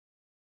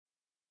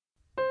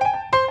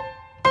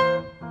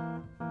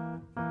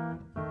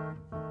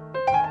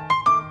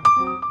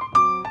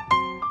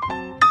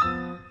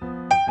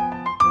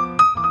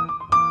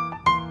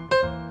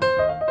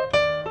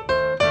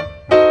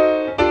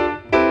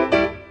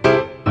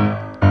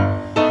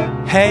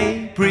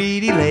Hey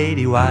pretty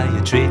lady, why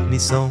you treat me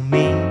so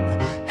mean?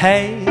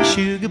 Hey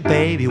sugar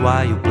baby,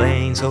 why you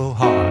playing so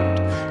hard?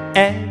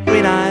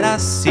 Every night I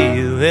see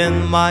you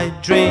in my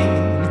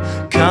dream,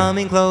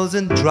 coming close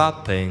and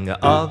dropping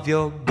off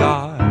your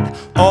guard.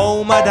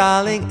 Oh my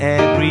darling,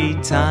 every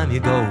time you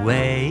go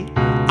away,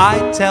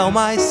 I tell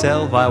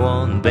myself I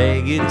won't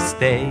beg you to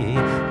stay.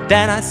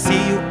 Then I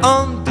see you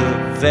on the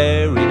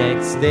very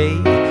next day,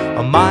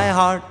 my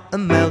heart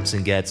melts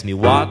and gets me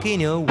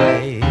walking your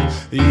way.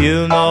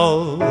 You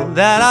know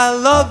that I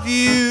love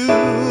you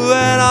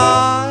and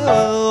I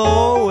will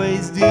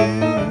always do,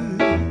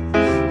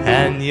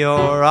 and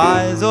your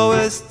eyes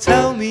always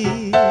tell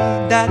me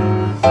that,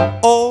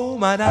 oh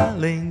my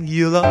darling,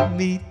 you love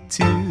me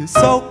too.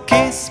 So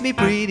kiss me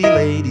pretty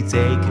lady,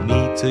 take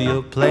me to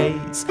your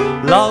place.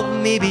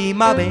 Love me, be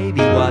my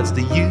baby, what's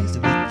the use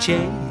of the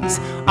chase?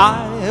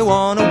 I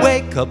wanna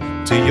wake up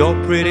to your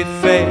pretty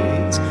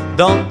face.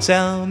 Don't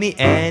tell me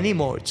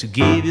anymore to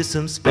give you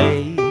some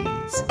space.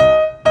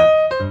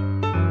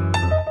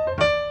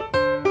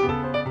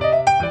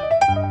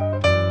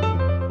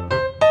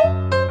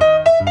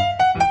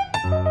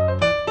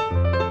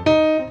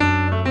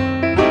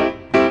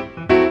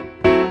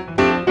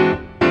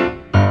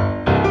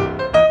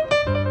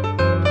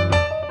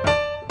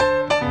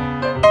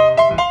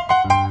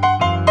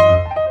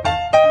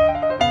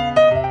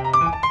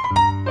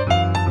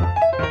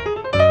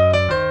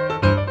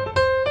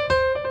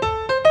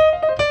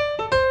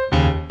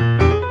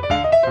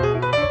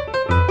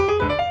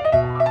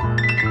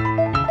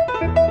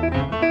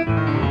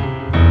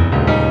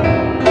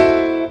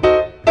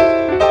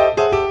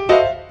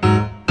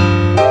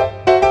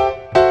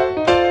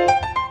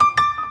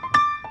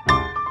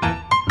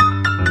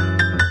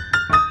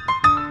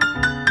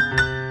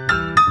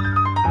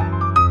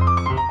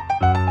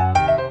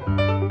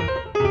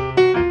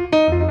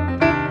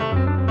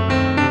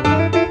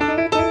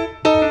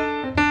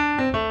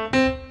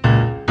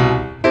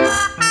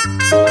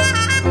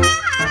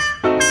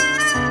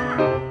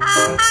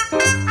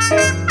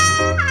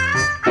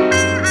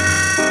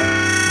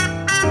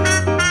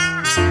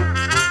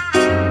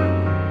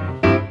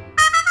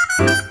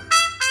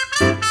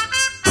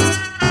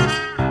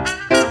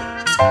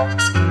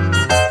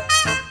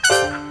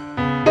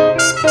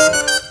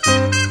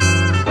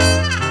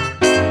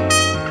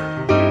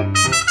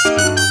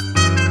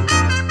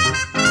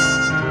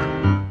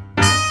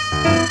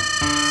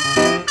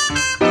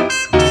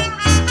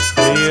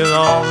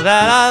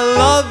 That I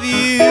love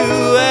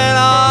you and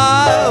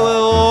I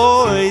will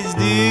always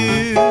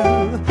do,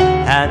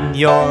 and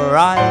your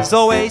eyes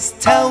always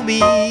tell me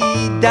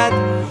that,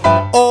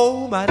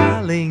 oh my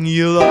darling,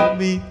 you love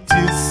me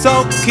too.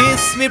 So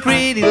kiss me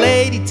pretty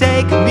lady,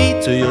 take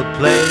me to your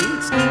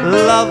place.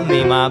 Love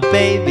me my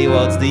baby,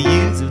 what's the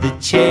use of the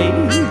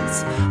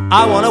chase?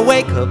 I wanna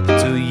wake up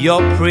to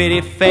your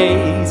pretty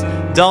face.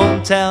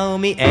 Don't tell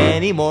me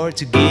anymore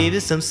to give you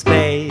some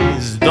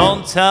space.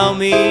 Don't tell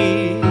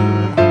me,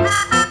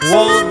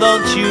 oh,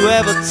 don't you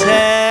ever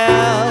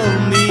tell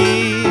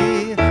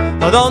me,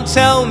 oh, don't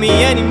tell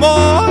me anymore.